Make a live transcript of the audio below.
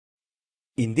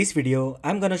In this video,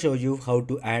 I'm gonna show you how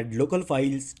to add local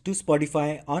files to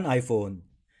Spotify on iPhone.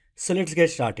 So let's get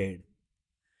started.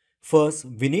 First,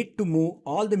 we need to move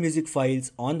all the music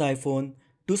files on the iPhone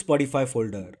to Spotify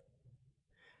folder.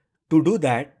 To do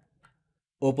that,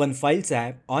 open Files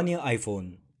app on your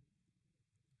iPhone.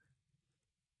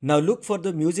 Now look for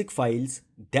the music files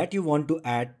that you want to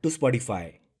add to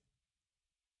Spotify.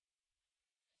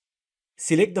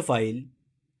 Select the file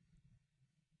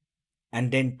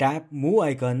and then tap Move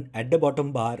icon at the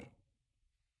bottom bar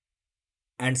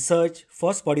and search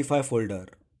for Spotify folder.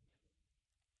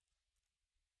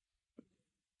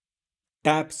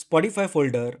 Tap Spotify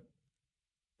folder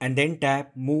and then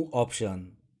tap Move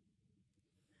option.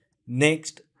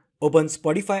 Next, open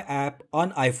Spotify app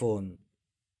on iPhone.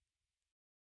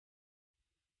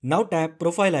 Now tap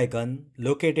Profile icon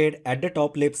located at the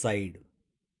top left side.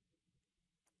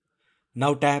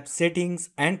 Now tap Settings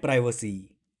and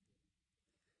Privacy.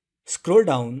 Scroll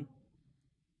down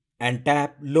and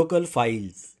tap Local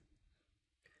Files.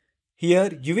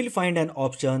 Here you will find an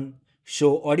option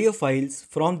Show audio files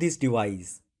from this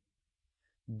device.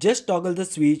 Just toggle the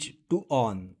switch to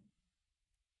on.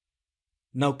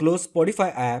 Now close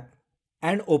Spotify app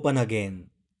and open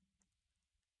again.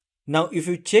 Now if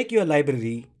you check your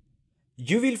library,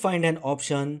 you will find an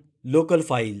option Local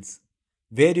Files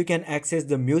where you can access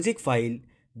the music file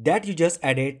that you just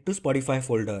added to Spotify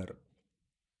folder.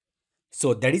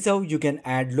 So that is how you can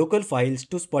add local files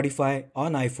to Spotify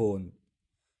on iPhone.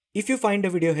 If you find the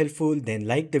video helpful, then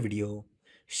like the video,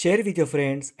 share with your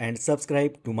friends and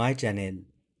subscribe to my channel.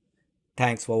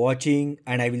 Thanks for watching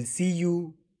and I will see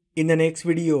you in the next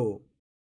video.